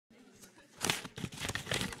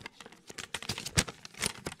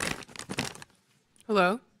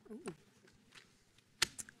Hello.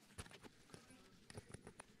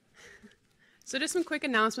 So just some quick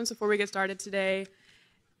announcements before we get started today.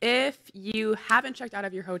 If you haven't checked out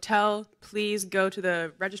of your hotel, please go to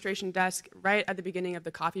the registration desk right at the beginning of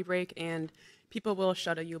the coffee break, and people will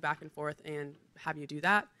shuttle you back and forth and have you do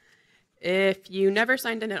that. If you never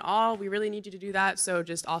signed in at all, we really need you to do that, so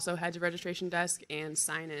just also head to registration desk and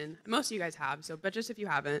sign in. Most of you guys have, but just if you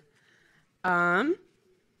haven't.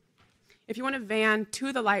 If you want a van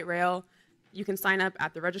to the light rail, you can sign up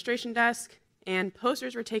at the registration desk, and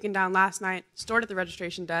posters were taken down last night, stored at the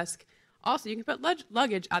registration desk. Also, you can put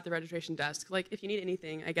luggage at the registration desk. Like, if you need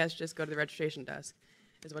anything, I guess just go to the registration desk,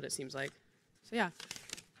 is what it seems like. So, yeah.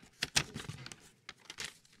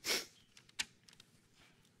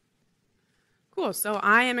 Cool. So,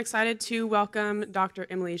 I am excited to welcome Dr.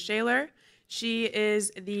 Emily Schaller. She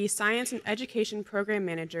is the Science and Education Program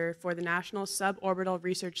Manager for the National Suborbital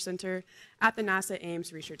Research Center at the NASA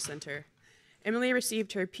Ames Research Center. Emily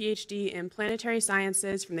received her PhD in Planetary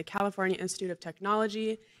Sciences from the California Institute of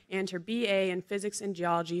Technology and her BA in Physics and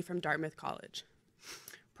Geology from Dartmouth College.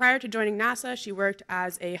 Prior to joining NASA, she worked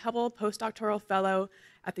as a Hubble postdoctoral fellow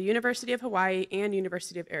at the University of Hawaii and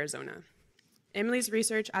University of Arizona. Emily's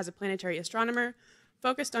research as a planetary astronomer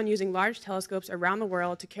focused on using large telescopes around the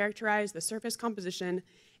world to characterize the surface composition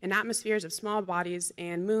and atmospheres of small bodies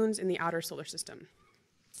and moons in the outer solar system.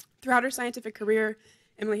 Throughout her scientific career,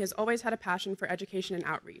 Emily has always had a passion for education and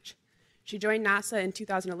outreach. She joined NASA in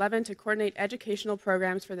 2011 to coordinate educational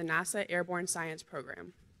programs for the NASA Airborne Science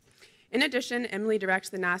Program. In addition, Emily directs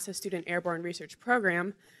the NASA Student Airborne Research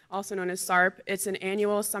Program, also known as SARP. It's an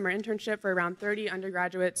annual summer internship for around 30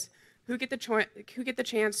 undergraduates who get the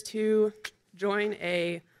chance to join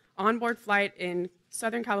a onboard flight in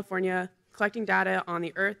Southern California, collecting data on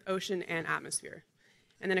the Earth, ocean, and atmosphere.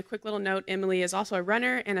 And then a quick little note, Emily is also a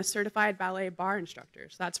runner and a certified ballet bar instructor,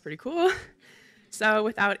 so that's pretty cool. So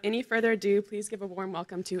without any further ado, please give a warm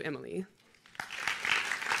welcome to Emily.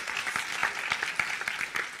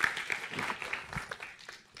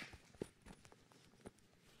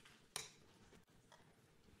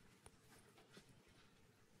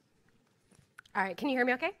 All right, can you hear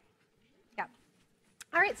me okay? Yeah.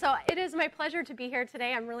 All right, so it is my pleasure to be here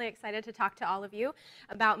today. I'm really excited to talk to all of you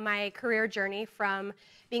about my career journey from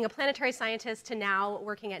being a planetary scientist to now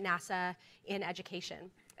working at NASA in education.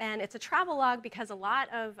 And it's a travelogue because a lot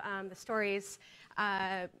of the stories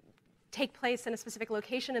take place in a specific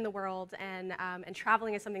location in the world, and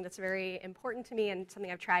traveling is something that's very important to me and something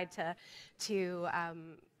I've tried to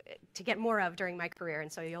get more of during my career.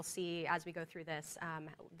 And so you'll see as we go through this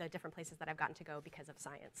the different places that I've gotten to go because of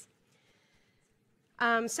science.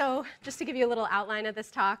 So just to give you a little outline of this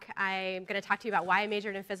talk, I'm going to talk to you about why I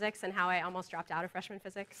majored in physics and how I almost dropped out of freshman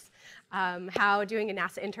physics, how doing a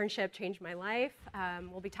NASA internship changed my life.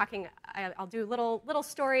 We'll be talking, I'll do little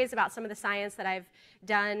stories about some of the science that I've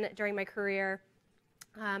done during my career,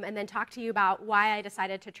 and then talk to you about why I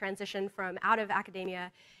decided to transition from out of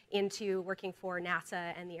academia into working for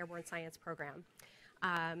NASA and the Airborne Science Program.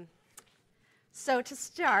 So to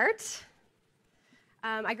start,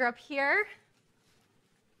 I grew up here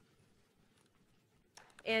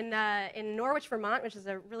in Norwich, Vermont, which is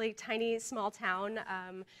a really tiny, small town,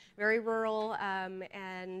 very rural,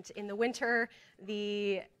 and in the winter,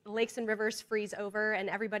 the lakes and rivers freeze over, and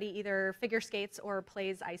everybody either figure skates or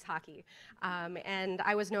plays ice hockey. And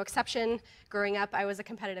I was no exception. Growing up, I was a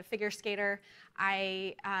competitive figure skater.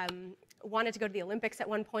 I wanted to go to the Olympics at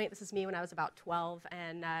one point. This is me when I was about 12,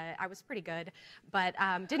 and I was pretty good, but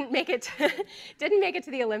didn't make it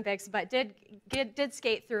to the Olympics, but did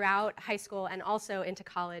skate throughout high school and also into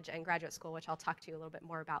college and graduate school, which I'll talk to you a little bit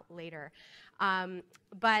more about later.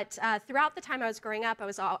 But throughout the time I was growing up,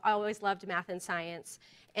 I always loved math and science.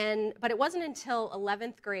 But it wasn't until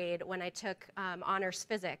 11th grade when I took honors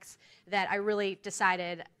physics that I really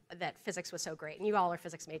decided that physics was so great. And you all are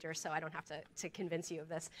physics majors, so I don't have to convince you of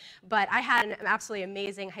this. But I had an absolutely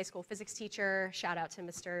amazing high school physics teacher, shout out to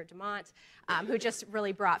Mr. Dumont, who just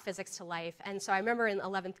really brought physics to life. And so I remember in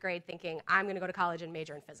 11th grade thinking, I'm going to go to college and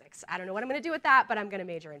major in physics. I don't know what I'm going to do with that, but I'm going to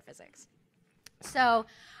major in physics. So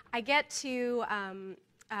I get to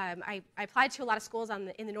I applied to a lot of schools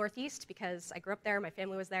in the Northeast because I grew up there, my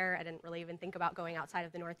family was there, I didn't really even think about going outside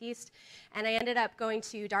of the Northeast. And I ended up going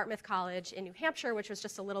to Dartmouth College in New Hampshire, which was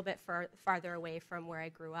just a little bit farther away from where I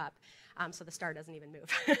grew up. So the star doesn't even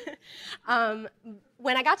move.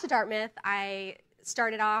 When I got to Dartmouth, I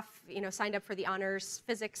started off, signed up for the honors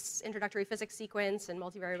physics, introductory physics sequence and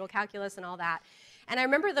multivariable calculus and all that. And I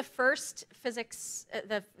remember the first physics,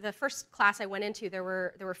 the first class I went into, there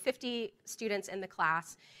were 50 students in the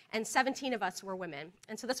class, and 17 of us were women.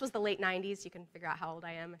 And so this was the late 90s. You can figure out how old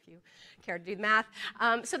I am if you care to do the math.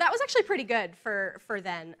 So that was actually pretty good for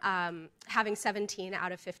then, having 17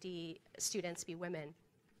 out of 50 students be women.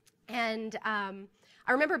 And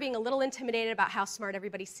I remember being a little intimidated about how smart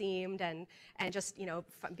everybody seemed, and just, you know,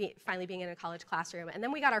 finally being in a college classroom. And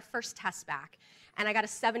then we got our first test back, and I got a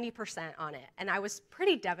 70% on it. And I was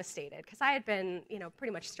pretty devastated, because I had been, you know,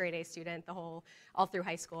 pretty much straight A student all through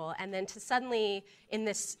high school. And then to suddenly, in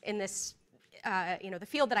this you know, the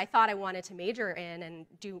field that I thought I wanted to major in and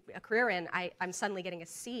do a career in, I'm suddenly getting a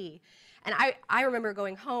C. And I remember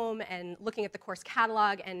going home and looking at the course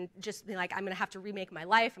catalog and just being like, I'm going to have to remake my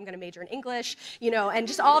life. I'm going to major in English, you know, and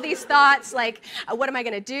just all these thoughts like, what am I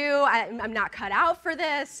going to do? I'm not cut out for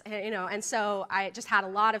this, and, you know. And so I just had a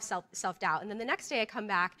lot of self-doubt. And then the next day I come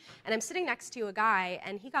back and I'm sitting next to a guy,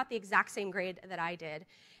 and he got the exact same grade that I did.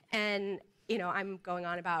 And you know, I'm going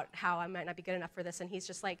on about how I might not be good enough for this, and he's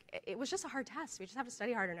just like, it was just a hard test. We just have to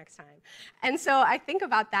study harder next time. And so I think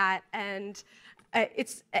about that, and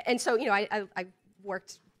so, you know, I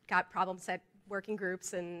got problem set working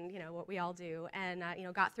groups, and, you know, what we all do, and, you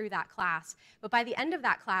know, got through that class. But by the end of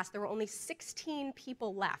that class, there were only 16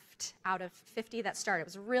 people left out of 50 that started. It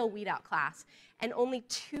was a real weed-out class, and only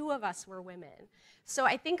 2 of us were women. So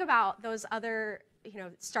I think about those other, you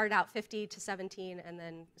know, started out 50 to 17 and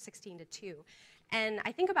then 16 to 2. And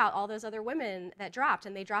I think about all those other women that dropped,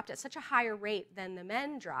 and they dropped at such a higher rate than the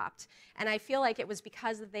men dropped. And I feel like it was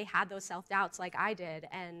because they had those self-doubts like I did.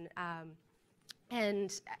 And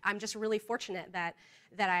I'm just really fortunate that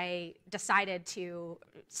I decided to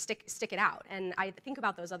stick it out. And I think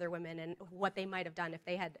about those other women and what they might have done if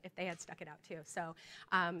they had stuck it out too. So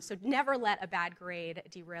so never let a bad grade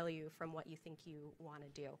derail you from what you think you want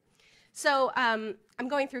to do. So I'm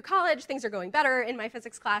going through college, things are going better in my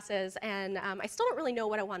physics classes, and I still don't really know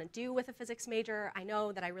what I want to do with a physics major. I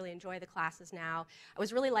know that I really enjoy the classes now. I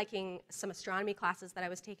was really liking some astronomy classes that I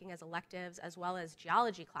was taking as electives, as well as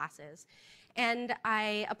geology classes. And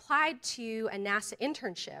I applied to a NASA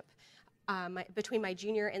internship between my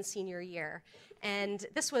junior and senior year. And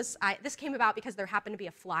this came about because there happened to be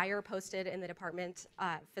a flyer posted in the department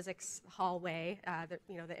physics hallway.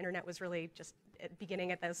 You know, the internet was really just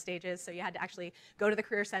beginning at those stages, so you had to actually go to the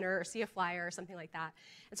Career Center or see a flyer or something like that.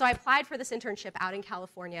 And so I applied for this internship out in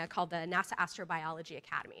California called the NASA Astrobiology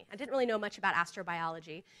Academy. I didn't really know much about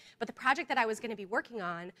astrobiology, but the project that I was going to be working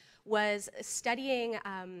on was studying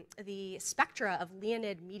the spectra of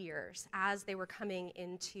Leonid meteors as they were coming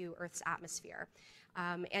into Earth's atmosphere.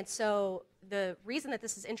 And so the reason that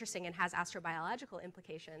this is interesting and has astrobiological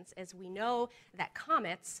implications is we know that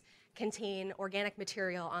comets contain organic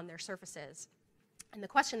material on their surfaces. And the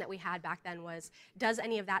question that we had back then was, does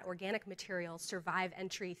any of that organic material survive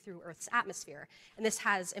entry through Earth's atmosphere? And this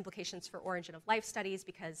has implications for origin of life studies,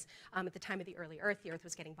 because at the time of the early Earth, the Earth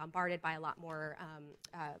was getting bombarded by a lot more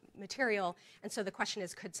material. And so the question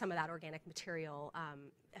is, could some of that organic material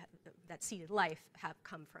that seeded life have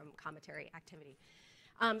come from cometary activity?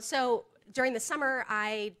 So during the summer,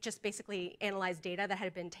 I just basically analyzed data that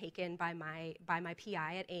had been taken by my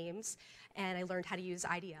PI at Ames, and I learned how to use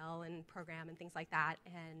IDL and program and things like that.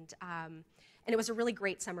 And it was a really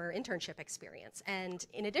great summer internship experience. And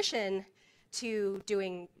in addition to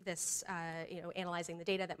doing this, you know, analyzing the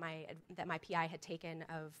data that my PI had taken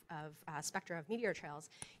of spectra of meteor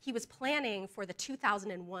trails, he was planning for the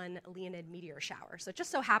 2001 Leonid meteor shower. So it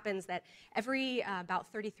just so happens that every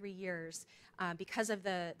about 33 years, because of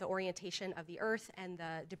the orientation of the Earth and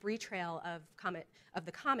the debris trail of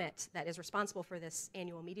the comet that is responsible for this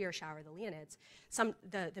annual meteor shower, the Leonids,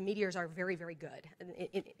 the meteors are very, very good,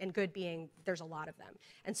 and good being there's a lot of them.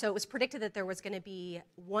 And so it was predicted that there was going to be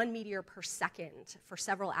 1 meteor per second for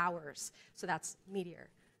several hours. So that's meteor,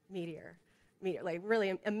 like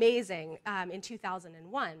really amazing in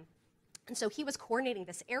 2001. And so he was coordinating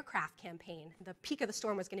this aircraft campaign. The peak of the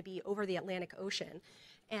storm was going to be over the Atlantic Ocean.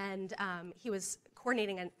 And he was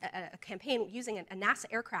coordinating a campaign using a NASA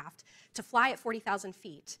aircraft to fly at 40,000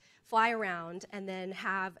 feet, fly around, and then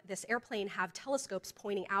have this airplane have telescopes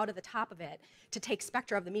pointing out of the top of it to take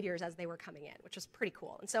spectra of the meteors as they were coming in, which was pretty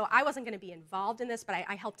cool. And so I wasn't going to be involved in this, but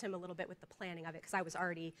I helped him a little bit with the planning of it, because I was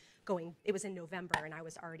already going, it was in November, and I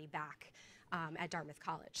was already back at Dartmouth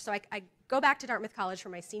College. So I go back to Dartmouth College for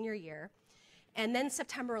my senior year, and then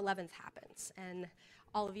September 11th happens. And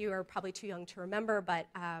all of you are probably too young to remember, but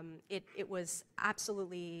it was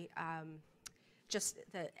absolutely just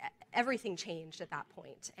everything changed at that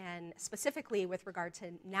point. And specifically with regard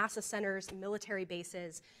to NASA centers, military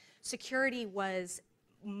bases, security was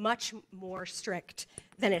much more strict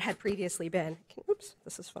than it had previously been. Oops,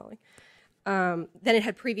 this is falling. Than it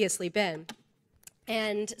had previously been.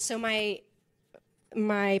 And so my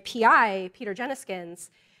PI, Peter Jenniskens,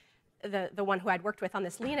 the one who I'd worked with on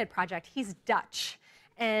this Leonid project, he's Dutch.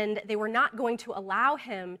 And they were not going to allow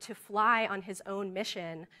him to fly on his own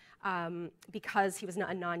mission because he was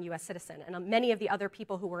a non-US citizen. And many of the other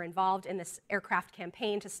people who were involved in this aircraft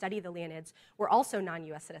campaign to study the Leonids were also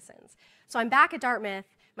non-US citizens. So I'm back at Dartmouth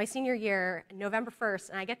my senior year, November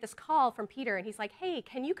 1st, and I get this call from Peter, and he's like, hey,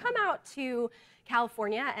 can you come out to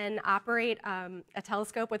California and operate a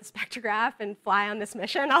telescope with a spectrograph and fly on this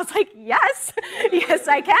mission? I was like, yes, yes,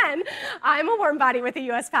 I can. I'm a warm body with a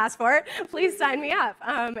US passport. Please sign me up.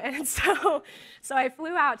 And so I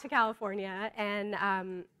flew out to California,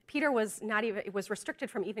 and Peter was restricted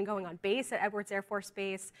from even going on base at Edwards Air Force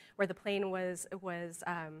Base, where the plane was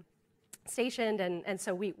stationed, and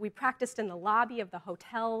so we practiced in the lobby of the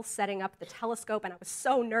hotel setting up the telescope, and I was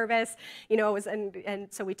so nervous, and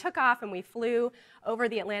so we took off and we flew over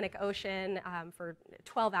the Atlantic Ocean for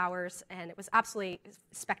 12 hours, and it was absolutely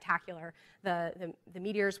spectacular. The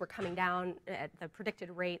meteors were coming down at the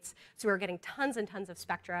predicted rates, so we were getting tons and tons of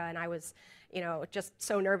spectra, and I was just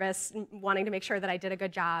so nervous, wanting to make sure that I did a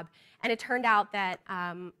good job. And it turned out that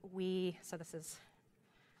so this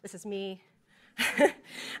is me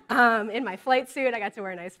in my flight suit. I got to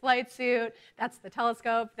wear a nice flight suit. That's the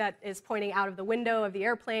telescope that is pointing out of the window of the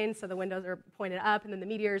airplane, so the windows are pointed up, and then the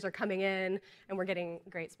meteors are coming in, and we're getting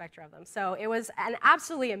great spectra of them. So it was an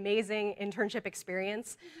absolutely amazing internship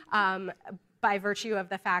experience by virtue of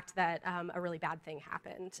the fact that a really bad thing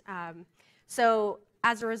happened. So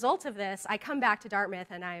as a result of this, I come back to Dartmouth,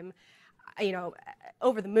 and I'm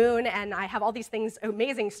over the moon, and I have all these things,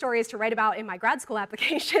 amazing stories to write about in my grad school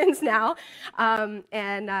applications now,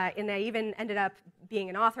 and I even ended up being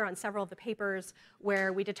an author on several of the papers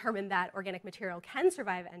where we determined that organic material can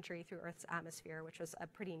survive entry through Earth's atmosphere, which was a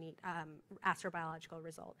pretty neat astrobiological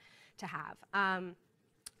result to have.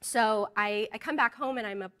 So I come back home, and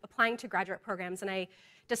I'm applying to graduate programs, and I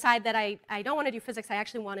decide that I don't want to do physics. I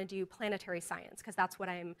actually want to do planetary science, because that's what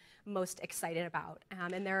I'm most excited about.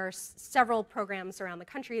 And there are several programs around the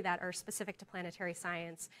country that are specific to planetary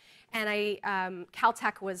science. And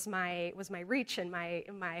Caltech was my reach and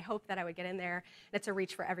my hope that I would get in there. And it's a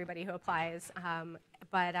reach for everybody who applies.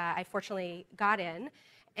 But I fortunately got in.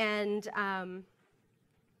 And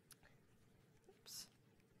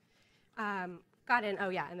oh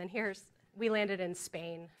yeah, and then we landed in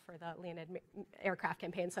Spain for the Leonid aircraft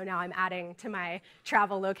campaign, so now I'm adding to my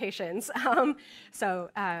travel locations. We'll go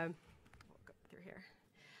through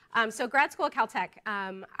here. So grad school at Caltech,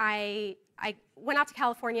 I went out to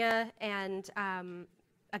California and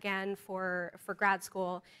again for grad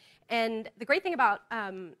school. And the great thing about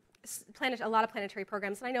a lot of planetary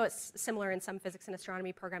programs, and I know it's similar in some physics and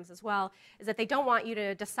astronomy programs as well, is that they don't want you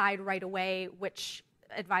to decide right away which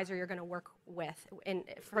advisor you're going to work with.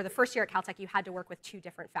 For the first year at Caltech, you had to work with 2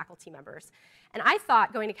 different faculty members. And I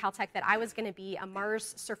thought going to Caltech that I was going to be a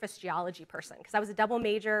Mars surface geology person, because I was a double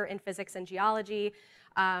major in physics and geology.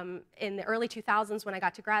 In the early 2000s, when I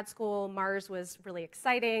got to grad school, Mars was really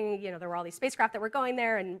exciting. There were all these spacecraft that were going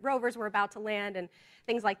there, and rovers were about to land, and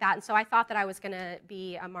things like that. And so I thought that I was going to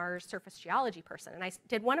be a Mars surface geology person. And I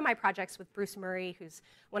did one of my projects with Bruce Murray, who's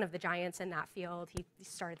one of the giants in that field. He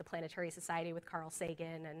started the Planetary Society with Carl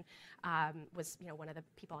Sagan, and was one of the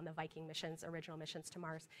people on the Viking missions, original missions to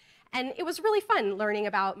Mars. And it was really fun learning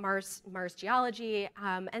about Mars geology.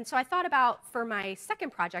 And so I thought about, for my second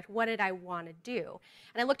project, what did I want to do?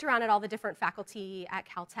 And I looked around at all the different faculty at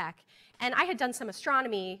Caltech. And I had done some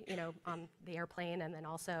astronomy, on the airplane, and then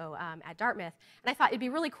also at Dartmouth. And I thought it'd be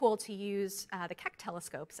really cool to use the Keck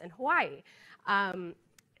telescopes in Hawaii,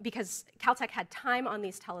 because Caltech had time on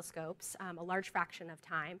these telescopes, a large fraction of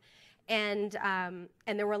time. And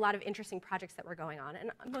there were a lot of interesting projects that were going on.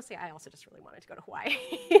 And mostly, I also just really wanted to go to Hawaii.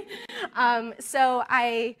 So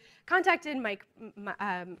I contacted Mike.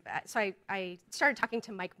 I started talking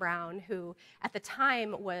to Mike Brown, who at the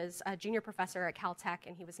time was a junior professor at Caltech,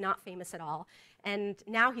 and he was not famous at all. And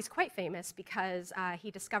now he's quite famous because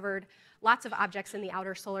he discovered lots of objects in the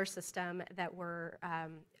outer solar system that were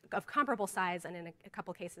of comparable size, and in a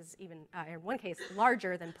couple cases, even in one case,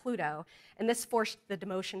 larger than Pluto. And this forced the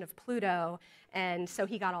demotion of Pluto, and so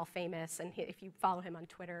he got all famous. And if you follow him on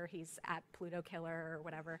Twitter, he's at Pluto Killer or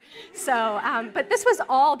whatever. So, but this was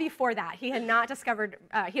all before that. He had not discovered.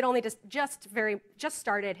 He had only just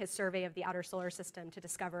started his survey of the outer solar system to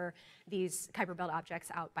discover these Kuiper Belt objects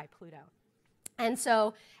out by Pluto. And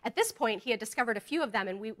so at this point, he had discovered a few of them,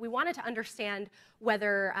 and we wanted to understand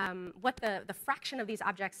whether what the fraction of these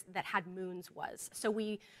objects that had moons was. So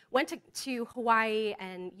we went to Hawaii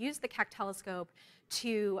and used the Keck telescope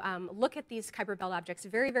to look at these Kuiper Belt objects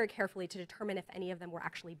very, very carefully to determine if any of them were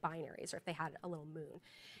actually binaries or if they had a little moon.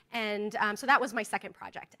 And so that was my second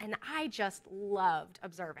project, and I just loved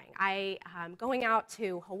observing. Going out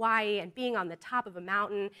to Hawaii and being on the top of a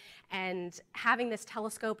mountain and having this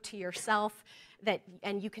telescope to yourself,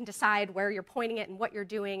 and you can decide where you're pointing it and what you're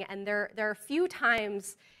doing. And there are a few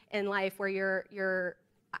times in life where you're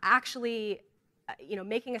actually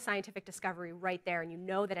making a scientific discovery right there, and you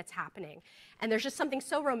know that it's happening. And there's just something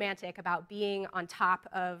so romantic about being on top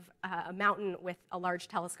of a mountain with a large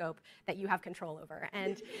telescope that you have control over.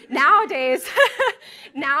 And nowadays,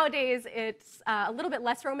 it's a little bit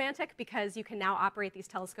less romantic because you can now operate these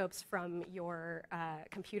telescopes from your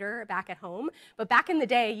computer back at home. But back in the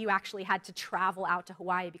day, you actually had to travel out to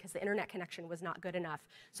Hawaii because the internet connection was not good enough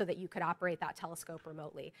so that you could operate that telescope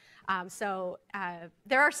remotely.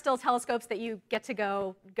 There are still telescopes that you get to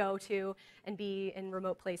go to and be in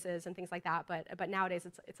remote places and things like that. But nowadays,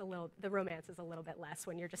 the romance is a little bit less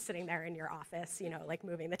when you're just sitting there in your office, like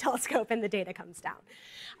moving the telescope and the data comes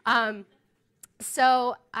down.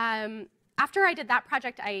 After I did that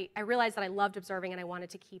project, I realized that I loved observing and I wanted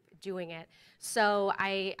to keep doing it. So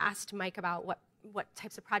I asked Mike about what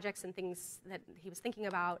types of projects and things that he was thinking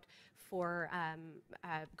about for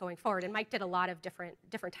going forward. And Mike did a lot of different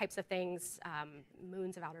types of things,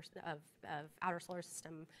 moons of outer solar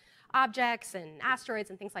system objects and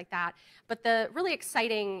asteroids and things like that. But the really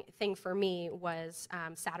exciting thing for me was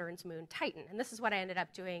Saturn's moon Titan. And this is what I ended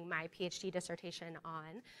up doing my PhD dissertation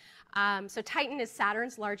on. So Titan is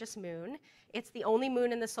Saturn's largest moon. It's the only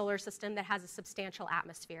moon in the solar system that has a substantial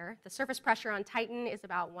atmosphere. The surface pressure on Titan is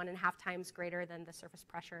about 1.5 times greater than the surface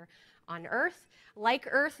pressure on Earth. Like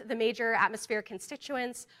Earth, the major atmospheric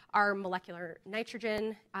constituents are molecular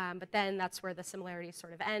nitrogen, but then that's where the similarities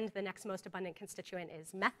sort of end. The next most abundant constituent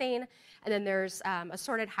is methane, and then there's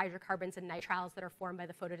assorted hydrocarbons and nitriles that are formed by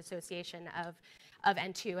the photodissociation of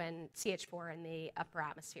N2 and CH4 in the upper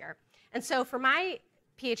atmosphere. And so for my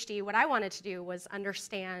PhD, what I wanted to do was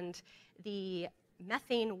understand the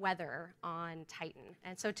methane weather on Titan.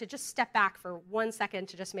 And so to just step back for 1 second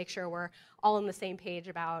to just make sure we're all on the same page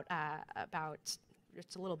about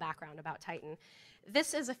just a little background about Titan.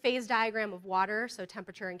 This is a phase diagram of water, so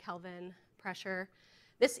temperature in Kelvin, pressure.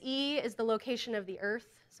 This E is the location of the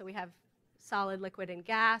Earth, so we have solid, liquid, and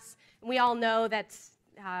gas. And we all know that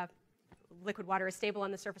liquid water is stable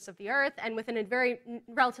on the surface of the Earth, and within a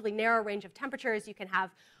relatively narrow range of temperatures, you can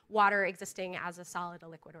have water existing as a solid, a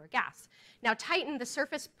liquid, or a gas. Now, Titan, the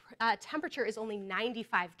surface temperature is only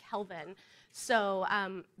 95 Kelvin, so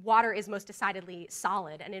water is most decidedly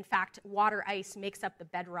solid. And in fact, water ice makes up the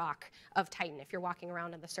bedrock of Titan. If you're walking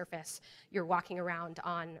around on the surface, you're walking around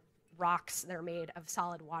on rocks that are made of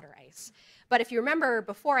solid water ice. But if you remember,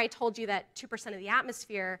 before I told you that 2% of the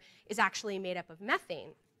atmosphere is actually made up of methane.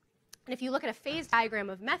 And if you look at a phase diagram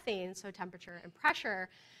of methane, so temperature and pressure,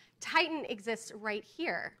 Titan exists right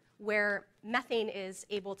here, where methane is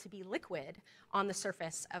able to be liquid on the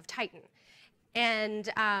surface of Titan. And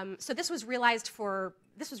so this was realized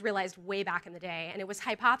way back in the day, and it was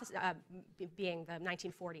hypothesized, being the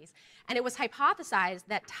 1940s, and it was hypothesized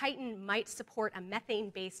that Titan might support a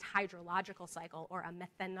methane-based hydrological cycle, or a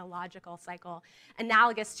methanological cycle,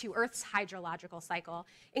 analogous to Earth's hydrological cycle,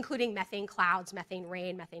 including methane clouds, methane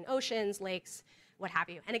rain, methane oceans, lakes, what have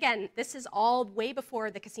you. And again, this is all way before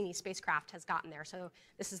the Cassini spacecraft has gotten there. So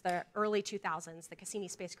this is the early 2000s. The Cassini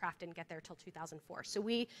spacecraft didn't get there till 2004. So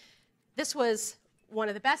this was one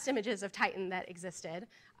of the best images of Titan that existed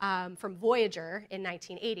from Voyager in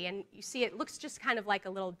 1980. And you see it looks just kind of like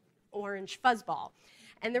a little orange fuzzball.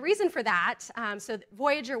 And the reason for that, so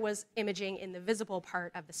Voyager was imaging in the visible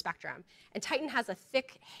part of the spectrum. And Titan has a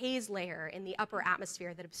thick haze layer in the upper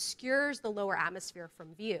atmosphere that obscures the lower atmosphere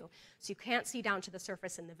from view. So you can't see down to the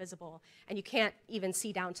surface in the visible, and you can't even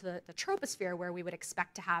see down to the troposphere where we would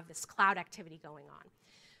expect to have this cloud activity going on.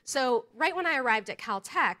 So right when I arrived at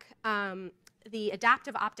Caltech, the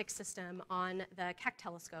adaptive optics system on the Keck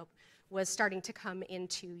telescope was starting to come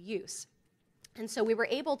into use. And so we were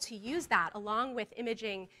able to use that along with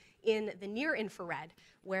imaging in the near infrared,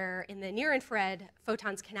 where in the near infrared,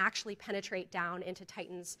 photons can actually penetrate down into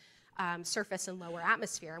Titan's surface and lower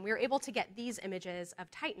atmosphere. And we were able to get these images of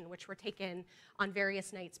Titan, which were taken on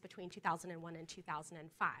various nights between 2001 and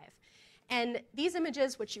 2005. And these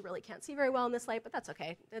images, which you really can't see very well in this light, but that's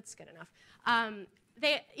okay, that's good enough.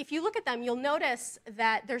 If you look at them, you'll notice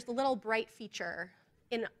that there's the little bright feature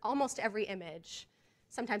in almost every image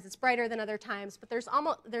Sometimes it's brighter than other times, but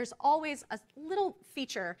there's always a little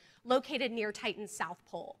feature located near Titan's south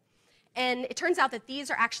pole. And it turns out that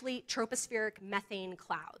these are actually tropospheric methane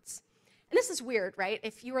clouds. And this is weird, right?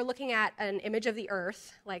 If you were looking at an image of the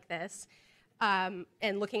Earth like this, and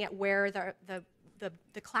looking at where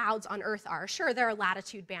the clouds on Earth are, sure, there are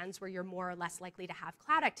latitude bands where you're more or less likely to have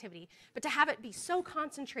cloud activity, but to have it be so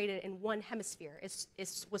concentrated in one hemisphere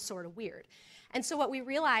was sort of weird. And so what we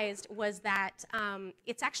realized was that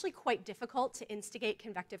it's actually quite difficult to instigate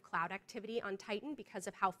convective cloud activity on Titan because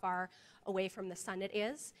of how far away from the sun it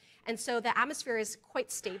is. And so the atmosphere is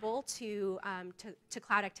quite stable to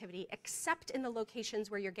cloud activity, except in the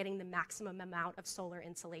locations where you're getting the maximum amount of solar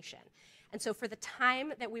insolation. And so for the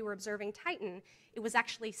time that we were observing Titan, it was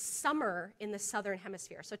actually summer in the southern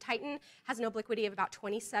hemisphere. So Titan has an obliquity of about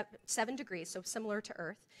 27 degrees, so similar to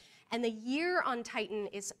Earth. And the year on Titan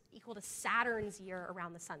is equal to Saturn's year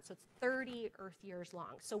around the sun. So it's 30 Earth years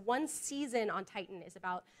long. So one season on Titan is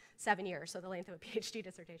about 7 years, so the length of a PhD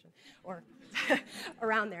dissertation, or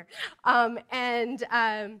around there.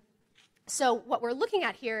 So what we're looking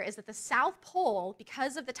at here is that the South Pole,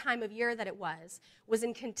 because of the time of year that it was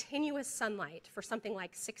in continuous sunlight for something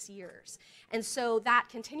like 6 years. And so that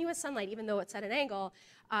continuous sunlight, even though it's at an angle,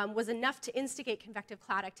 was enough to instigate convective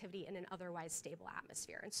cloud activity in an otherwise stable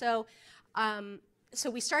atmosphere. And so, so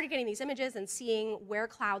we started getting these images and seeing where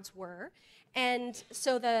clouds were. And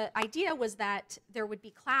so the idea was that there would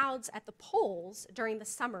be clouds at the poles during the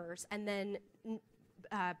summers, and then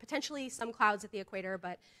potentially some clouds at the equator,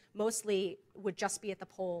 but mostly would just be at the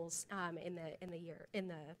poles in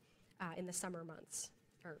the summer months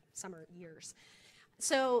or summer years.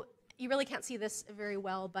 So you really can't see this very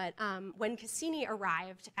well, but when Cassini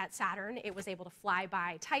arrived at Saturn, it was able to fly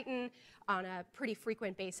by Titan on a pretty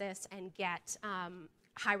frequent basis and get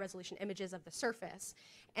high-resolution images of the surface.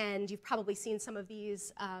 And you've probably seen some of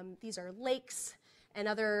these. These are lakes and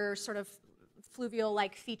other sort of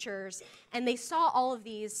fluvial-like features, and they saw all of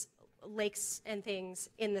these lakes and things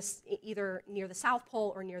in this, either near the South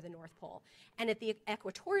Pole or near the North Pole. And at the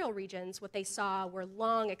equatorial regions, what they saw were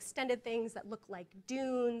long, extended things that looked like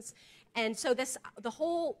dunes. And so the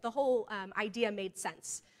whole idea made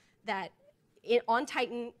sense, that on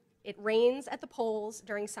Titan, it rains at the poles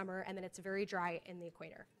during summer, and then it's very dry in the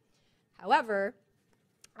equator. However,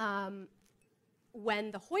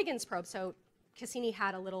 when the Huygens probe, so Cassini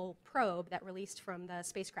had a little probe that released from the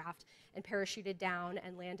spacecraft and parachuted down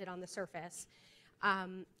and landed on the surface.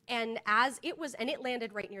 And it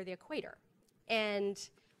landed right near the equator. And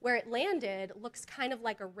where it landed looks kind of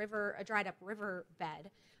like a river, a dried up river bed.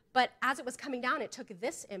 But as it was coming down, it took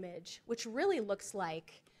this image, which really looks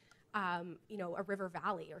like a river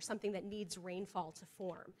valley or something that needs rainfall to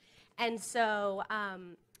form. And so,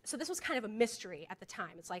 so this was kind of a mystery at the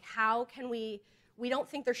time. It's like, how can we don't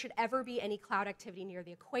think there should ever be any cloud activity near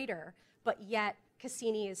the equator, but yet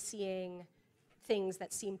Cassini is seeing things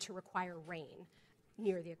that seem to require rain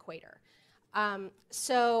near the equator.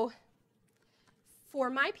 So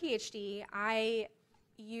for my PhD, I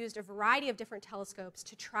used a variety of different telescopes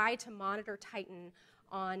to try to monitor Titan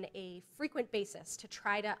on a frequent basis, to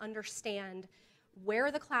try to understand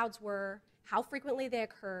where the clouds were, how frequently they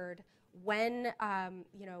occurred, when,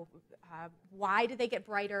 why did they get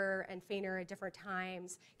brighter and fainter at different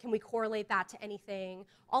times? Can we correlate that to anything?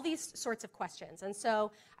 All these sorts of questions. And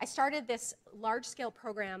so I started this large-scale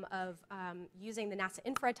program of using the NASA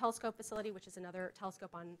Infrared Telescope Facility, which is another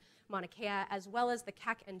telescope on Mauna Kea, as well as the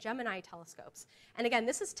Keck and Gemini telescopes. And again,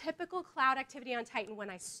 this is typical cloud activity on Titan when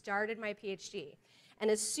I started my PhD.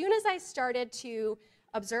 And as soon as I started to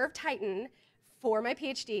observe Titan for my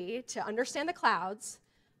PhD to understand the clouds,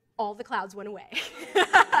 all the clouds went away.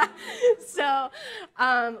 So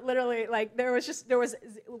literally, like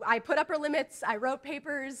I put upper limits, I wrote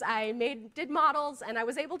papers, I did models, and I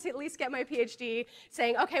was able to at least get my PhD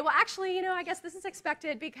saying, okay, well actually, I guess this is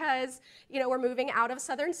expected because, we're moving out of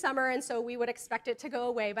southern summer, and so we would expect it to go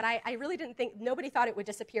away. But I really didn't think, nobody thought it would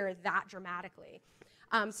disappear that dramatically.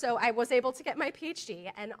 So I was able to get my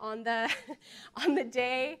PhD, and on the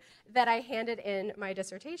day that I handed in my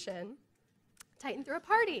dissertation, Titan threw a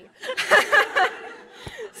party.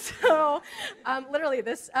 So literally,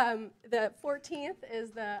 the 14th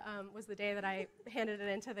was the day that I handed it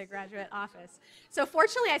into the graduate office. So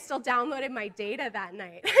fortunately, I still downloaded my data that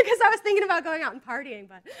night because I was thinking about going out and partying.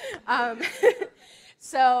 But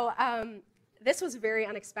this was very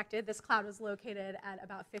unexpected. This cloud was located at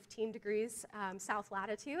about 15 degrees south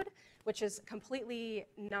latitude, which is completely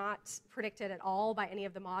not predicted at all by any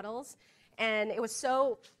of the models. And it was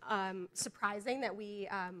so surprising that we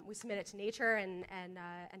submitted to Nature and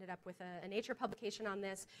ended up with a Nature publication on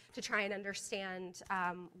this to try and understand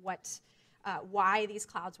why these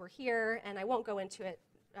clouds were here. And I won't go into it.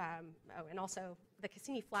 And also the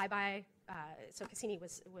Cassini flyby. So Cassini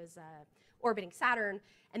was orbiting Saturn,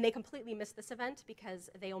 and they completely missed this event because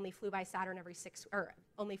they only flew by Saturn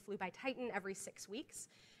only flew by Titan every 6 weeks.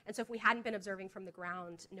 And so if we hadn't been observing from the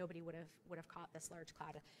ground, nobody would have caught this large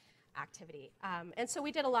cloud activity. And so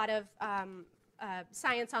we did a lot of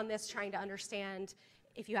science on this, trying to understand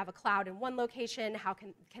if you have a cloud in one location, how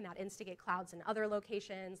can that instigate clouds in other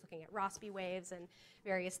locations, looking at Rossby waves and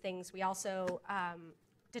various things. We also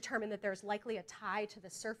determined that there's likely a tie to the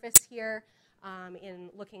surface here in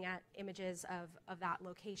looking at images of that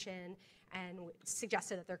location, and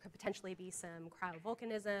suggested that there could potentially be some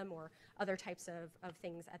cryovolcanism or other types of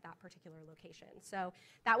things at that particular location. So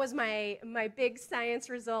that was my big science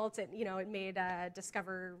result. It made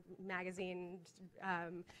Discover magazine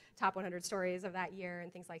top 100 stories of that year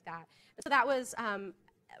and things like that. So that was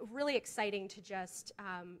really exciting to just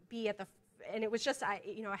be at the, and it was just, I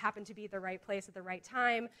happened to be at the right place at the right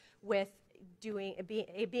time with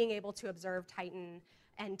being able to observe Titan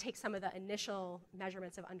and take some of the initial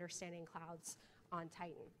measurements of understanding clouds on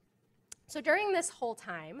Titan. So during this whole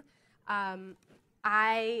time,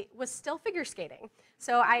 I was still figure skating.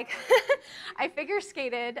 So I figure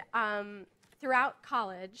skated throughout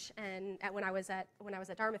college, and when I was at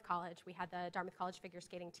Dartmouth College, we had the Dartmouth College figure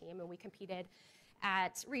skating team, and we competed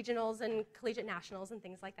at regionals and collegiate nationals and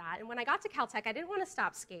things like that. And when I got to Caltech, I didn't want to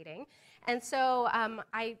stop skating, and so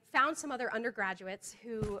I found some other undergraduates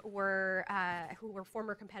who were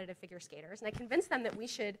former competitive figure skaters, and I convinced them that we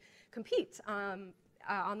should compete on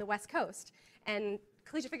the West Coast. And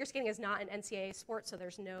collegiate figure skating is not an NCAA sport, so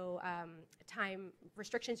there's no time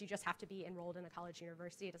restrictions. You just have to be enrolled in a college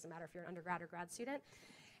university. It doesn't matter if you're an undergrad or grad student.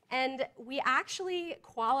 And we actually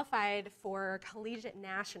qualified for collegiate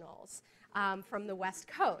nationals from the West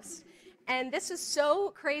Coast. And this is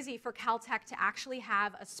so crazy for Caltech to actually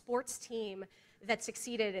have a sports team that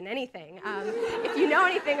succeeded in anything. If you know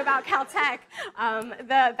anything about Caltech,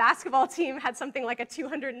 the basketball team had something like a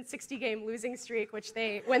 260-game losing streak, which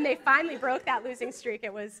when they finally broke that losing streak,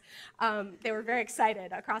 it was, they were very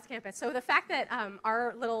excited across campus. So the fact that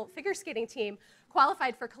our little figure skating team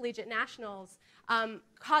qualified for collegiate nationals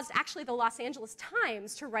caused actually the Los Angeles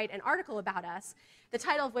Times to write an article about us, the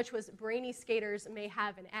title of which was "Brainy Skaters May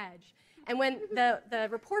Have an Edge." And when the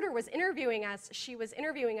reporter was interviewing us, she was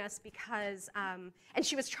interviewing us because, and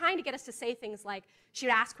she was trying to get us to say things like, she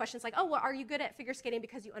would ask questions like, oh, well, are you good at figure skating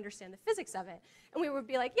because you understand the physics of it? And we would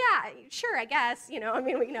be like, yeah, sure, I guess,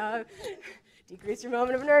 decrease your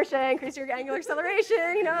moment of inertia, increase your angular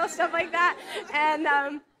acceleration, stuff like that.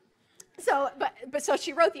 And so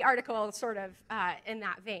she wrote the article sort of in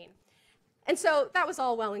that vein. And so that was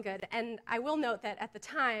all well and good. And I will note that at the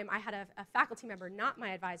time, I had a faculty member, not my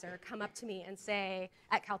advisor, come up to me and say,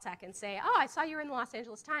 at Caltech, and say, oh, I saw you were in the Los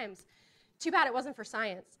Angeles Times. Too bad it wasn't for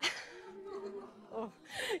science. Oh,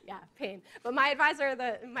 yeah, pain. But my advisor,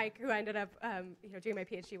 Mike, who I ended up doing my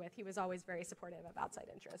PhD with, he was always very supportive of outside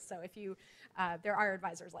interests. So if there are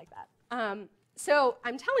advisors like that. So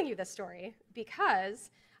I'm telling you this story because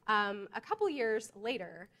a couple years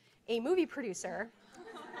later, a movie producer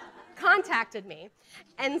contacted me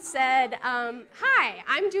and said, hi,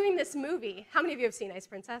 I'm doing this movie. How many of you have seen Ice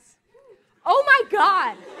Princess? Oh my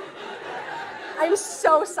God. I'm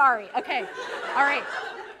so sorry. Okay, all right.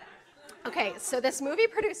 Okay, so this movie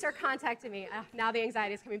producer contacted me. Now the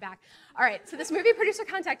anxiety is coming back. All right, so this movie producer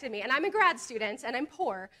contacted me, and I'm a grad student, and I'm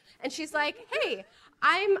poor. And she's like, hey,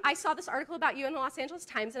 I saw this article about you in the Los Angeles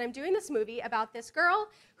Times, and I'm doing this movie about this girl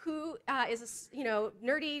who is a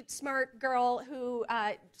nerdy, smart girl who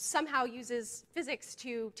somehow uses physics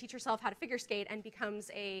to teach herself how to figure skate and becomes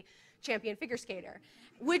a champion figure skater.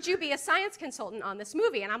 Would you be a science consultant on this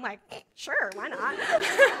movie? And I'm like, sure, why not?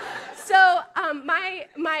 So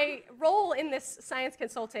my role in this science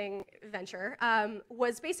consulting venture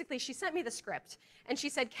was basically, she sent me the script, and she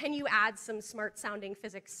said, can you add some smart-sounding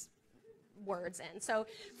physics words in? So,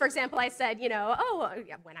 for example, I said,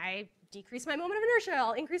 when I decrease my moment of inertia,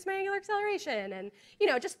 I'll increase my angular acceleration, and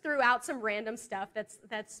just threw out some random stuff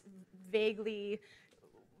that's vaguely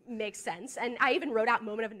makes sense. And I even wrote out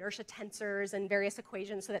moment of inertia tensors and various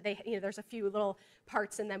equations so that there's a few little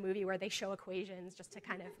parts in the movie where they show equations just to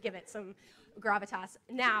kind of give it some gravitas.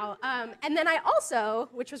 Now, and then I also,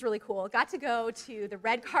 which was really cool, got to go to the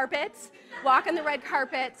red carpet, walk on the red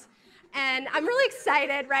carpet. And I'm really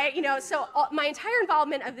excited, right? So my entire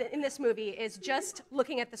involvement in this movie is just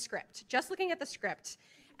looking at the script,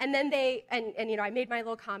 And then I made my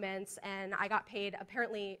little comments, and I got paid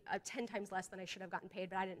apparently 10 times less than I should have gotten paid,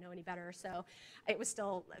 but I didn't know any better, so it was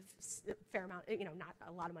still a fair amount, not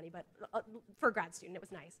a lot of money, but for a grad student, it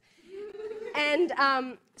was nice. And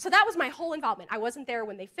so that was my whole involvement. I wasn't there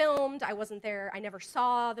when they filmed. I wasn't there. I never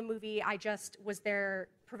saw the movie. I just was there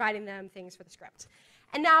providing them things for the script.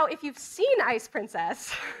 And now, if you've seen Ice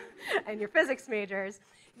Princess and you're physics majors,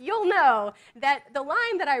 you'll know that the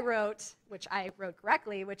line that I wrote, which I wrote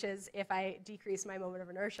correctly, which is, if I decrease my moment of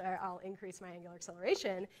inertia, I'll increase my angular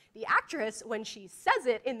acceleration. The actress, when she says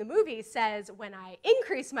it in the movie, says, when I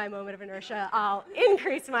increase my moment of inertia, I'll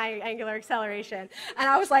increase my angular acceleration. And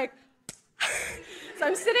I was like, so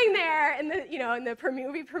I'm sitting there in the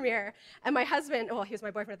movie premiere, and my husband, well, he was my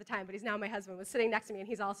boyfriend at the time, but he's now my husband, was sitting next to me, and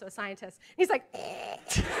he's also a scientist. He's like,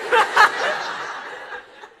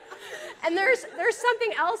 and there's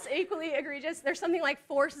something else equally egregious. There's something like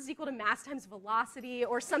force is equal to mass times velocity,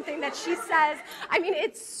 or something that she says. I mean,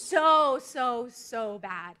 it's so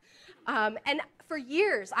bad. And for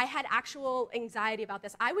years, I had actual anxiety about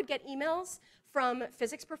this. I would get emails from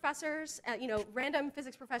physics professors, random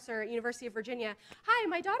physics professor at University of Virginia. Hi,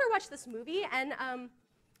 my daughter watched this movie, and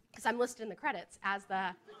because I'm listed in the credits as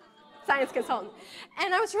the science consultant.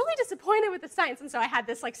 And I was really disappointed with the science, and so I had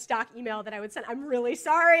this stock email that I would send. I'm really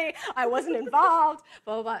sorry, I wasn't involved,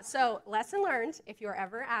 blah, blah, blah. So lesson learned, if you're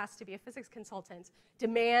ever asked to be a physics consultant,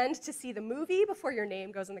 demand to see the movie before your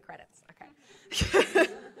name goes in the credits, okay?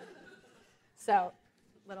 So,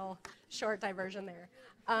 little short diversion there.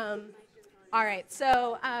 All right,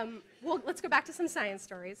 so let's go back to some science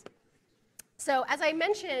stories. So as I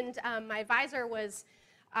mentioned, my advisor was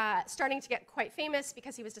starting to get quite famous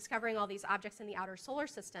because he was discovering all these objects in the outer solar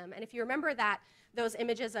system. And if you remember those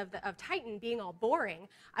images of Titan being all boring,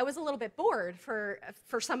 I was a little bit bored for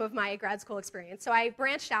some of my grad school experience. So I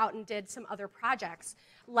branched out and did some other projects,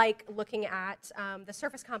 like looking at the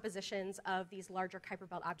surface compositions of these larger Kuiper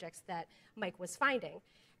Belt objects that Mike was finding.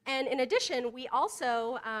 And in addition, we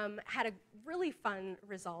also had a really fun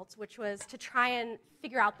result, which was to try and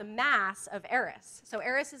figure out the mass of Eris. So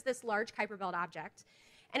Eris is this large Kuiper Belt object.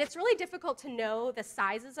 And it's really difficult to know the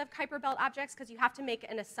sizes of Kuiper Belt objects because you have to make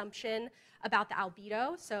an assumption about the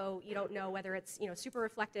albedo. So you don't know whether it's super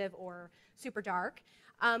reflective or super dark.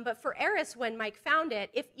 But for Eris, when Mike found it,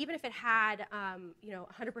 even if it had 100%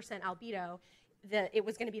 albedo, it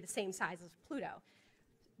was going to be the same size as Pluto.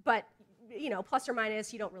 But plus or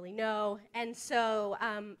minus, you don't really know. And so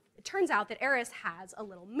it turns out that Eris has a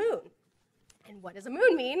little moon. And what does a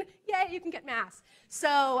moon mean? Yay, you can get mass.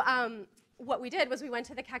 So what we did was we went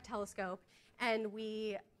to the Keck telescope, and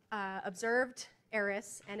we observed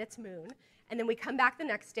Eris and its moon. And then we come back the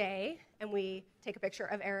next day, and we take a picture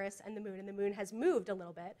of Eris and the moon has moved a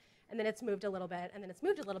little bit, and then it's moved a little bit, and then it's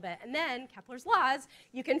moved a little bit. And then, Kepler's laws,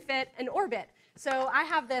 you can fit an orbit. So I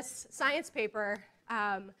have this science paper,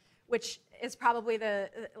 which is probably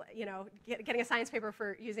getting a science paper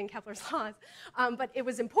for using Kepler's laws. But it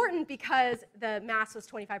was important because the mass was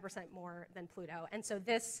 25% more than Pluto. And so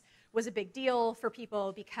this was a big deal for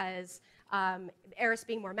people because Eris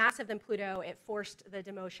being more massive than Pluto, it forced the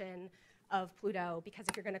demotion of Pluto, because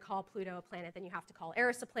if you're going to call Pluto a planet, then you have to call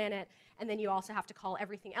Eris a planet, and then you also have to call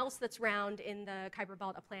everything else that's round in the Kuiper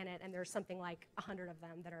Belt a planet, and there's something like 100 of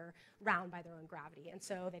them that are round by their own gravity. And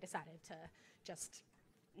so they decided to just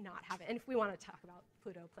not have it. And if we want to talk about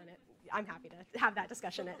Pluto planet, I'm happy to have that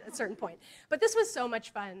discussion at a certain point. But this was so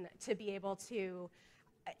much fun to be able to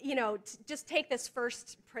just take this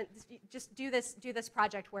just do this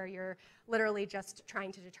project where you're literally just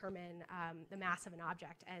trying to determine the mass of an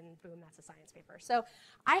object, and boom, that's a science paper. So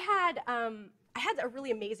I had a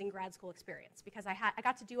really amazing grad school experience because I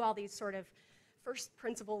got to do all these sort of first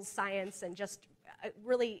principles science, and just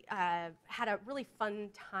really had a really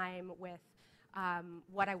fun time with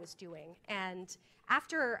what I was doing. And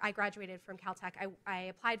after I graduated from Caltech, I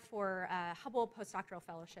applied for a Hubble postdoctoral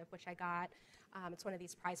fellowship, which I got. It's one of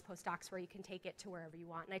these prize postdocs where you can take it to wherever you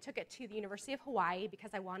want. And I took it to the University of Hawaii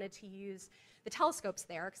because I wanted to use the telescopes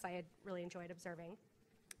there because I had really enjoyed observing.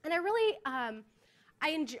 And I really,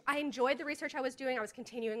 I enjoyed the research I was doing. I was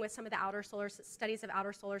continuing with some of the studies of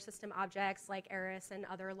outer solar system objects like Eris and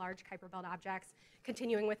other large Kuiper Belt objects,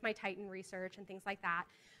 continuing with my Titan research and things like that.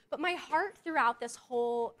 But my heart throughout this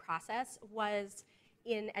whole process was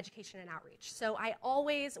in education and outreach. So I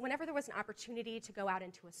always, whenever there was an opportunity to go out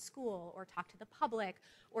into a school or talk to the public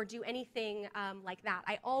or do anything like that,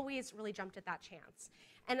 I always really jumped at that chance.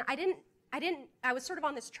 And I was sort of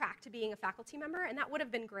on this track to being a faculty member, and that would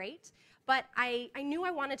have been great, but I knew I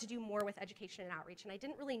wanted to do more with education and outreach, and I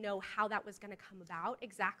didn't really know how that was going to come about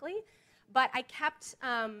exactly, but I kept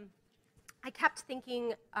I kept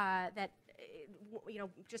thinking that,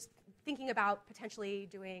 just thinking about potentially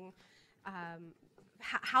doing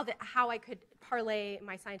how I could parlay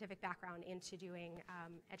my scientific background into doing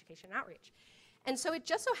education and outreach. And so it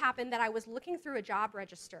just so happened that I was looking through a job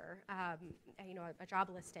register, a job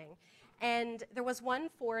listing, and there was one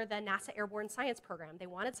for the NASA Airborne Science Program. They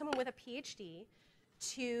wanted someone with a PhD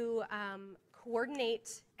to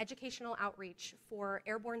coordinate educational outreach for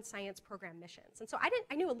airborne science program missions. And so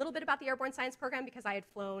I knew a little bit about the airborne science program because I had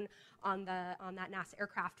flown on that NASA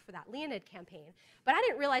aircraft for that Leonid campaign. But I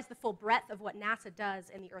didn't realize the full breadth of what NASA does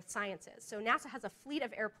in the Earth sciences. So NASA has a fleet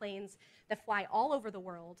of airplanes that fly all over the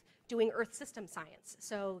world doing Earth system science.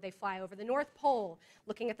 So they fly over the North Pole,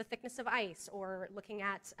 looking at the thickness of ice, or looking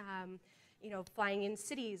at flying in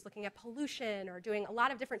cities, looking at pollution, or doing a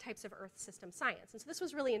lot of different types of Earth system science. And so this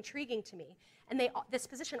was really intriguing to me. And this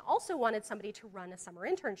position also wanted somebody to run a summer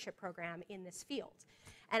internship program in this field.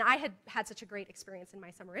 And I had had such a great experience in my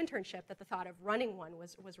summer internship that the thought of running one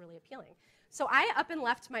was really appealing. So I up and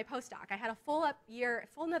left my postdoc. I had a full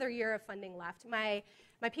another year of funding left. My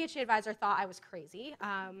PhD advisor thought I was crazy,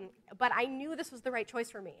 but I knew this was the right choice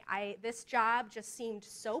for me. This job just seemed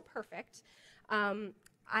so perfect.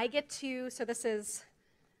 I get to, so this is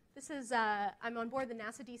I'm on board the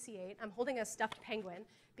NASA DC-8. I'm holding a stuffed penguin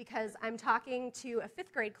because I'm talking to a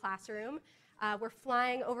 5th grade classroom. We're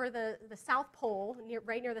flying over the South Pole,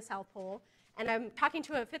 right near the South Pole, and I'm talking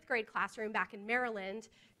to a 5th grade classroom back in Maryland,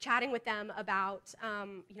 chatting with them about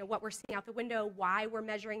what we're seeing out the window, why we're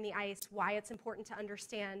measuring the ice, why it's important to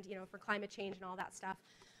understand for climate change and all that stuff.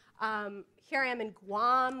 Here I am in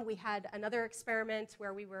Guam. We had another experiment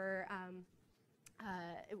where we were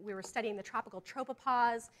studying the tropical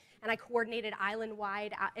tropopause, and I coordinated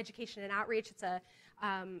island-wide education and outreach.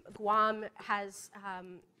 Guam has,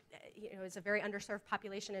 is a very underserved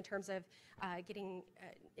population in terms of getting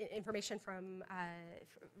information from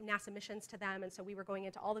NASA missions to them, and so we were going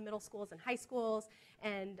into all the middle schools and high schools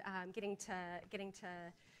and getting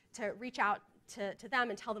to reach out to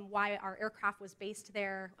them and tell them why our aircraft was based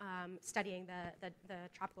there, studying the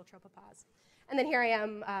tropical tropopause. And then here I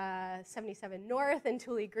am, 77 North in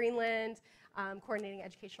Thule, Greenland, coordinating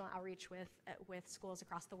educational outreach with schools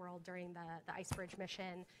across the world during the Ice Bridge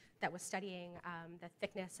mission that was studying the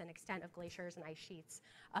thickness and extent of glaciers and ice sheets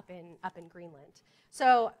up in Greenland.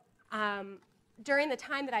 So during the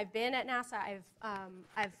time that I've been at NASA,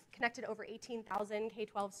 I've connected over 18,000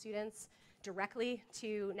 K-12 students directly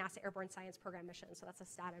to NASA Airborne Science Program missions. So that's a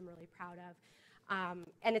stat I'm really proud of.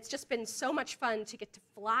 And it's just been so much fun to get to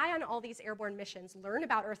fly on all these airborne missions, learn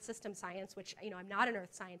about Earth system science, which I'm not an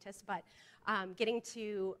Earth scientist, but getting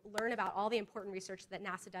to learn about all the important research that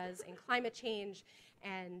NASA does in climate change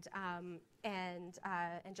and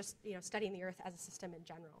just studying the Earth as a system in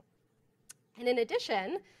general. And in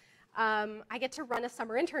addition, I get to run a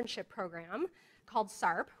summer internship program called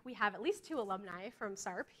SARP. We have at least 2 alumni from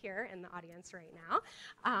SARP here in the audience right now.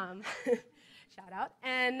 Shout out.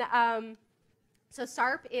 And so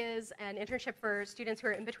SARP is an internship for students who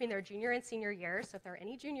are in between their junior and senior years. So if there are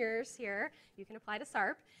any juniors here, you can apply to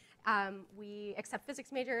SARP. We accept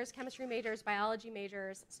physics majors, chemistry majors, biology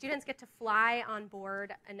majors. Students get to fly on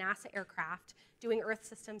board a NASA aircraft doing Earth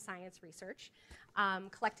system science research,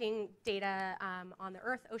 collecting data on the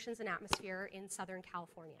Earth, oceans, and atmosphere in Southern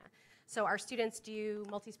California. So our students do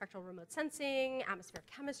multispectral remote sensing, atmospheric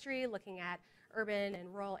chemistry, looking at urban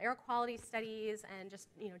and rural air quality studies, and just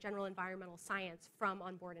general environmental science from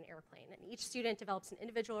on board an airplane. And each student develops an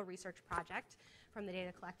individual research project from the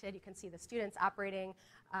data collected. You can see the students operating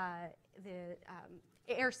the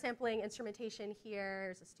air sampling instrumentation here.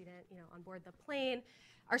 There's a student on board the plane.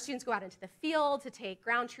 Our students go out into the field to take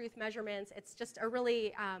ground truth measurements. It's just a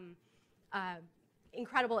really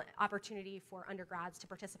incredible opportunity for undergrads to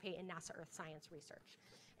participate in NASA Earth science research.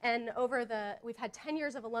 And we've had 10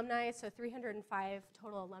 years of alumni, so 305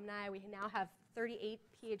 total alumni. We now have 38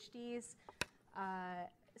 PhDs,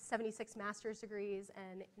 76 master's degrees,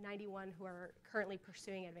 and 91 who are currently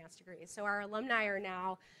pursuing advanced degrees. So our alumni are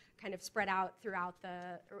now kind of spread out throughout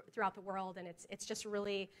the world, and it's just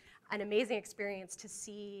really an amazing experience to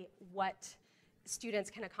see what students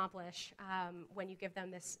can accomplish when you give them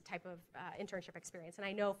this type of internship experience. And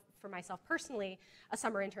I know for myself personally, a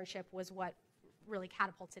summer internship was what really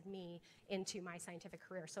catapulted me into my scientific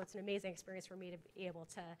career. So it's an amazing experience for me to be able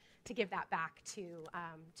to give that back to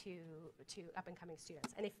up-and-coming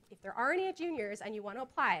students. And if there are any juniors and you want to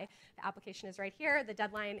apply, the application is right here. The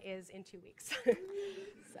deadline is in 2 weeks.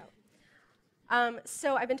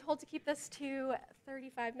 So I've been told to keep this to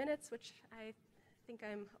 35 minutes, which I think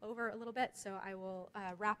I'm over a little bit, so I will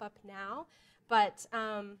wrap up now. But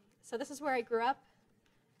so this is where I grew up,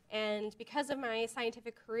 And because of my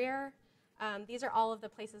scientific career, these are all of the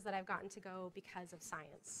places that I've gotten to go because of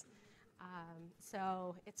science.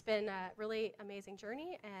 So it's been a really amazing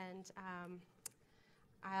journey, and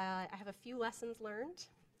I have a few lessons learned.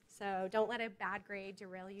 So don't let a bad grade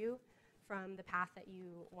derail you from the path that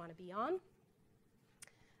you want to be on.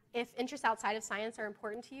 If interests outside of science are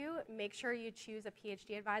important to you, make sure you choose a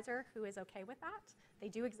PhD advisor who is okay with that. They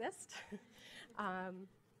do exist.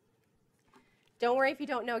 Don't worry if you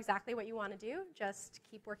don't know exactly what you want to do. Just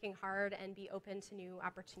keep working hard and be open to new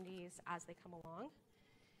opportunities as they come along.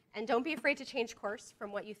 And don't be afraid to change course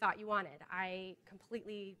from what you thought you wanted. I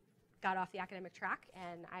completely got off the academic track,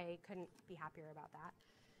 and I couldn't be happier about that.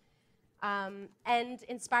 And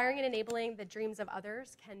inspiring and enabling the dreams of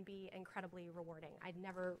others can be incredibly rewarding. I'd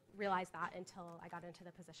never realized that until I got into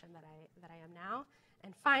the position that I am now.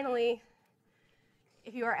 And finally,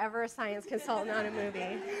 if you are ever a science consultant on a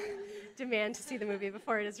movie, demand to see the movie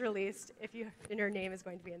before it is released if your name is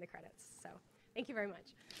going to be in the credits. So thank you very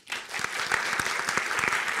much.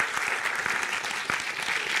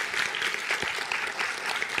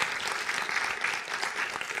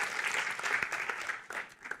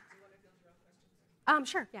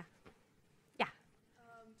 Sure, yeah. Yeah.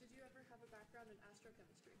 Did you ever have a background in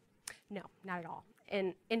astrochemistry? No, not at all.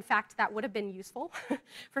 In fact, that would have been useful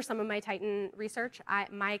for some of my Titan research.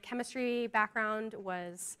 My chemistry background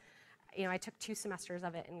was, I took 2 semesters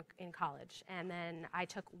of it in college, and then I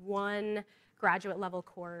took 1 graduate level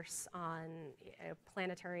course on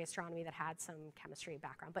planetary astronomy that had some chemistry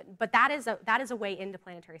background. But that is a way into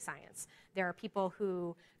planetary science. There are people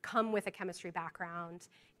who come with a chemistry background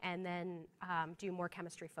and then do more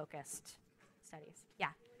chemistry-focused studies. Yeah.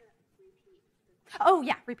 Oh,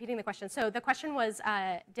 yeah, repeating the question. So the question was,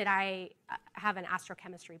 did I have an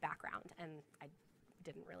astrochemistry background? And I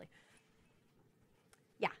didn't really.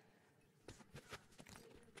 Yeah.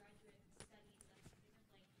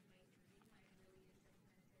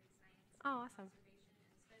 Oh, awesome.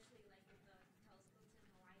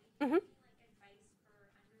 Mm-hmm.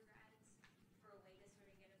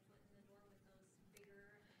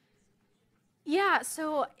 Yeah,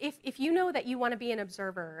 so if you know that you want to be an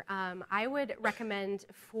observer, I would recommend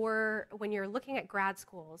for when you're looking at grad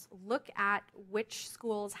schools, look at which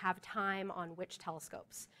schools have time on which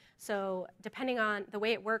telescopes. So depending on the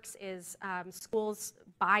way it works is schools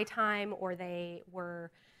buy time, or they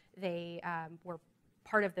were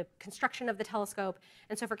part of the construction of the telescope.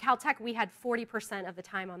 And so for Caltech, we had 40% of the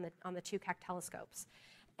time on the 2 Keck telescopes.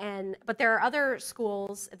 But there are other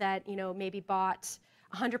schools that maybe bought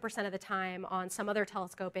 100% of the time on some other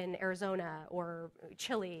telescope in Arizona or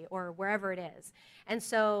Chile or wherever it is. And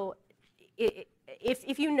so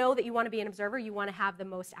if you know that you want to be an observer, you want to have the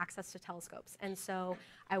most access to telescopes. And so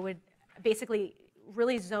I would basically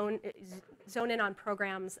really zone in on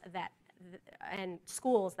programs and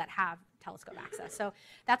schools that have telescope access. So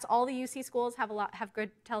that's all the UC schools have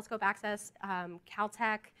good telescope access.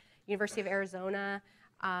 Caltech, University of Arizona,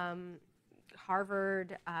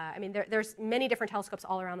 Harvard. I mean, there's many different telescopes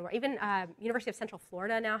all around the world. Even University of Central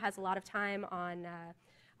Florida now has a lot of time on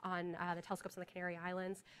the telescopes on the Canary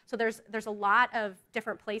Islands. So there's a lot of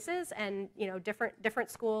different places and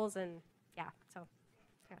different schools, and yeah. So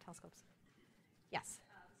yeah, telescopes. Yes. This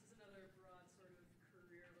is another broad sort of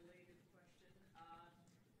career-related question.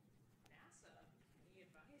 NASA, any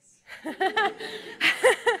advice?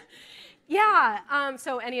 Yeah,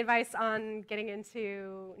 so any advice on getting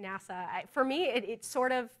into NASA? For me, it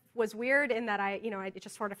sort of was weird in that it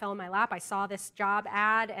just sort of fell in my lap. I saw this job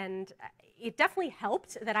ad, and it definitely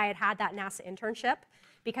helped that I had that NASA internship,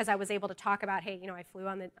 because I was able to talk about, hey, I flew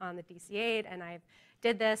on the DC-8 and I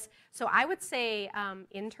did this. So I would say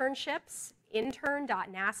internships,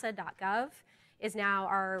 intern.nasa.gov is now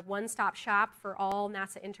our one-stop shop for all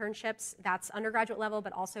NASA internships. That's undergraduate level,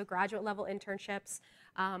 but also graduate level internships.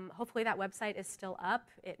 Hopefully that website is still up.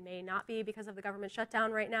 It may not be because of the government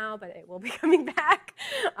shutdown right now, but it will be coming back.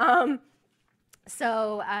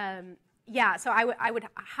 Yeah, so I would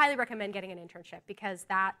highly recommend getting an internship, because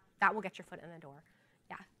that will get your foot in the door.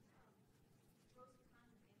 Yeah.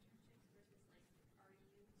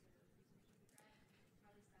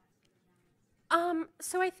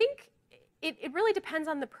 So I think it really depends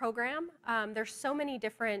on the program. There's so many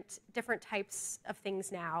different types of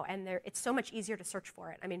things now, and it's so much easier to search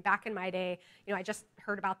for it. I mean, back in my day, I just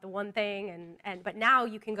heard about the one thing, but now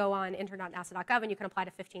you can go on intern.nasa.gov and you can apply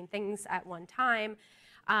to 15 things at one time.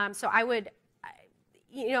 So I would,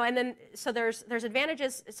 and then so there's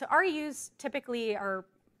advantages. So REUs typically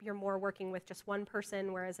you're more working with just one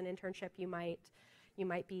person, whereas an internship you might you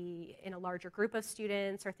might be in a larger group of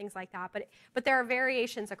students or things like that. But there are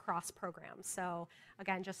variations across programs. So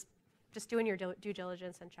again, just doing your due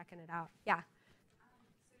diligence and checking it out. Yeah.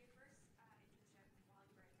 So your first internship while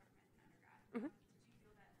you were at government undergrad, Mhm.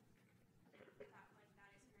 did you feel that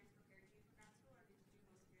that experience prepared you for grad school, or did you do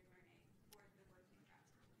most of your learning for the work in grad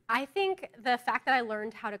school? I think the fact that I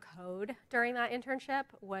learned how to code during that internship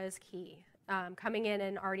was key. Coming in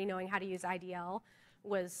and already knowing how to use IDL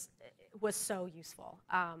was so useful.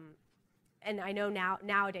 And I know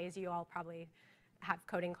nowadays you all probably have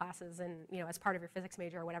coding classes and as part of your physics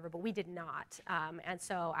major or whatever, but we did not. And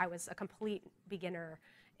so I was a complete beginner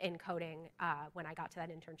in coding when I got to that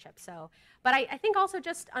internship. So, but I think also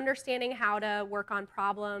just understanding how to work on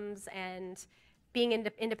problems and being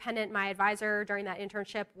independent. My advisor during that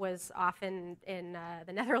internship was often in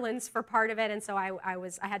the Netherlands for part of it, and so I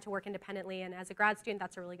had to work independently. And as a grad student,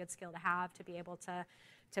 that's a really good skill to have, to be able to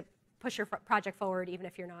push your project forward even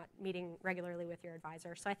if you're not meeting regularly with your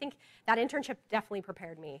advisor. So I think that internship definitely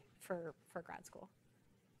prepared me for grad school.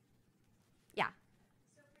 Yeah.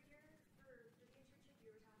 So for the internship you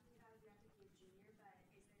were talking about, you have to be a junior, but is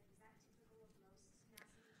that typical of most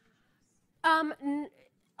NASA internships?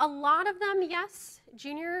 A lot of them, yes,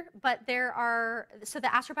 junior, but there are, so the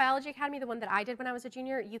Astrobiology Academy, the one that I did when I was a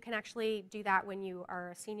junior, you can actually do that when you are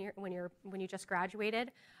a senior, when you just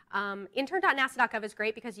graduated. Intern.nasa.gov is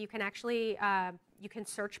great because you can actually, you can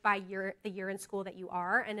search by the year in school that you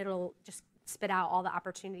are, and it'll just spit out all the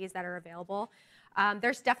opportunities that are available.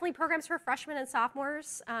 There's definitely programs for freshmen and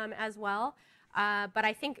sophomores as well, but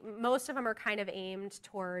I think most of them are kind of aimed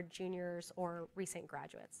toward juniors or recent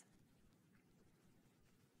graduates.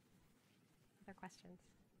 Other questions?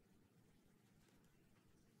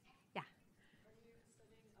 Yeah. Are you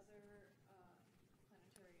studying other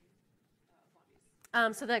planetary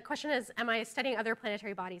bodies? So the question is, am I studying other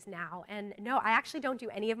planetary bodies now? And no, I actually don't do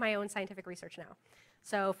any of my own scientific research now.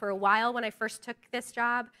 So for a while when I first took this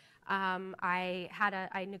job, I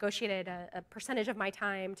negotiated a percentage of my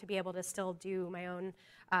time to be able to still do my own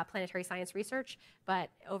planetary science research, but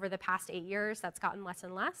over the past 8 years, that's gotten less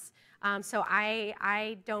and less. So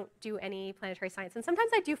I don't do any planetary science. And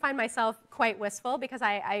sometimes I do find myself quite wistful because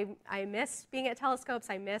I miss being at telescopes,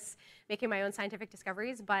 I miss making my own scientific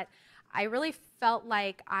discoveries, but I really felt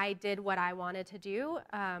like I did what I wanted to do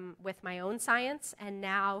with my own science, and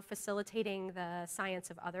now facilitating the science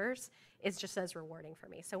of others is just as rewarding for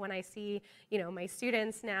me. So when I see, my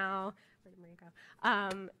students now, where did Maria go?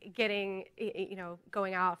 Getting,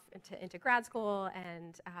 going off into grad school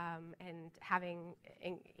and having,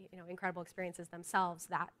 incredible experiences themselves,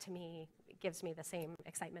 that to me gives me the same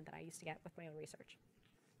excitement that I used to get with my own research.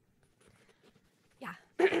 Yeah.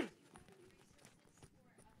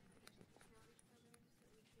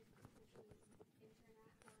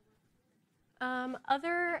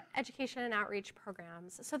 Other education and outreach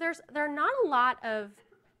programs. So there are not a lot of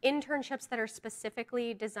internships that are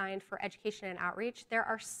specifically designed for education and outreach. There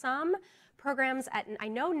are some programs at, I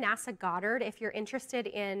know NASA Goddard, if you're interested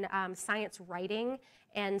in science writing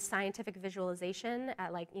and scientific visualization,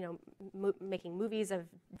 making movies of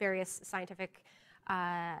various scientific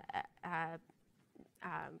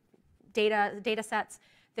data sets.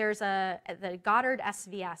 There's the Goddard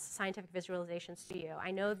SVS, Scientific Visualization Studio.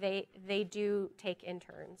 I know they do take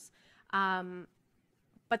interns.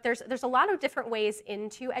 But there's a lot of different ways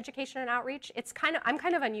into education and outreach. I'm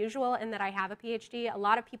kind of unusual in that I have a PhD. A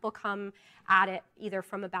lot of people come at it either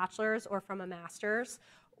from a bachelor's or from a master's,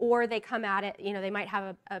 or they come at it, they might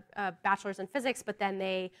have a bachelor's in physics, but then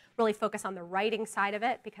they really focus on the writing side of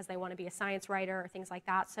it because they want to be a science writer or things like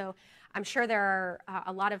that. So I'm sure there are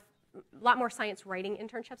a lot more science writing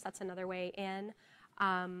internships. That's another way in.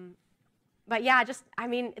 But yeah,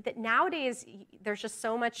 nowadays there's just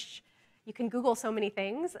so much. You can Google so many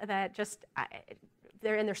things that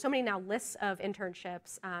there's so many now lists of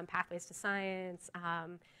internships, pathways to science,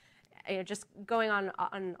 just going on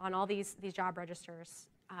all these job registers.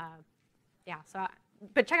 Yeah. So,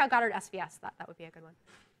 but check out Goddard SVS. That would be a good one.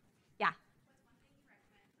 Yeah. What's one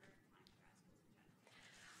thing you recommend for applying to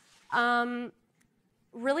grad school in general?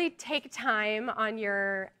 Really take time on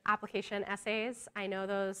your application essays. I know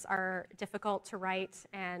those are difficult to write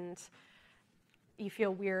and you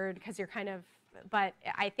feel weird because you're but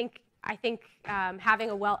I think having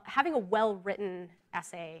a well-written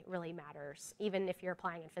essay really matters, even if you're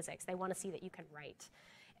applying in physics. They want to see that you can write.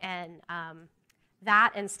 And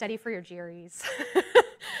that and study for your GREs.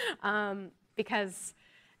 Because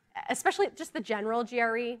especially just the general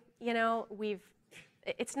GRE,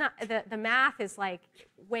 it's not, the math is like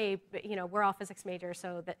way, we're all physics majors,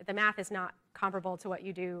 so the math is not comparable to what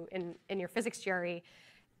you do in your physics GRE.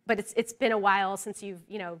 but it's been a while since you've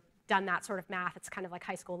done that sort of math. It's kind of like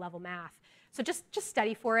high school level math. So just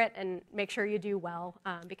study for it and make sure you do well,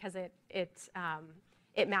 because it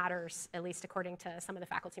matters, at least according to some of the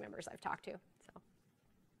faculty members I've talked to. So.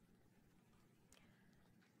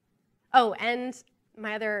 Oh, and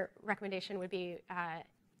my other recommendation would be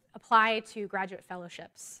apply to graduate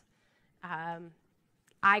fellowships.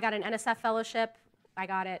 I got an NSF fellowship. I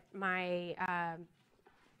got it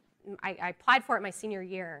I applied for it my senior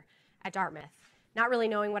year at Dartmouth, not really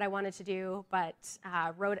knowing what I wanted to do, but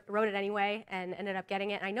wrote it anyway and ended up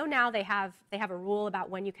getting it. And I know now they have a rule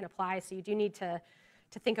about when you can apply, so you do need to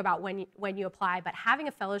think about when you apply. But having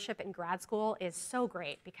a fellowship in grad school is so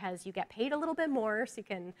great because you get paid a little bit more, so you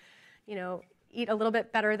can, eat a little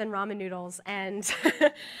bit better than ramen noodles, and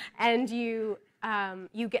and you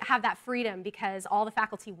have that freedom because all the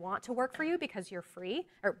faculty want to work for you because you're free,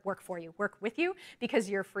 or work with you because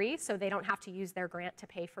you're free, so they don't have to use their grant to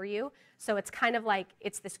pay for you. So it's kind of like,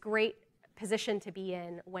 it's this great position to be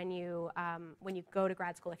in when you go to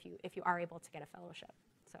grad school if you are able to get a fellowship.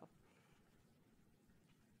 So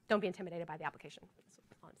don't be intimidated by the application.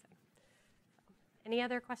 That's all I'm saying. Any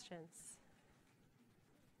other questions?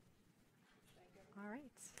 All right.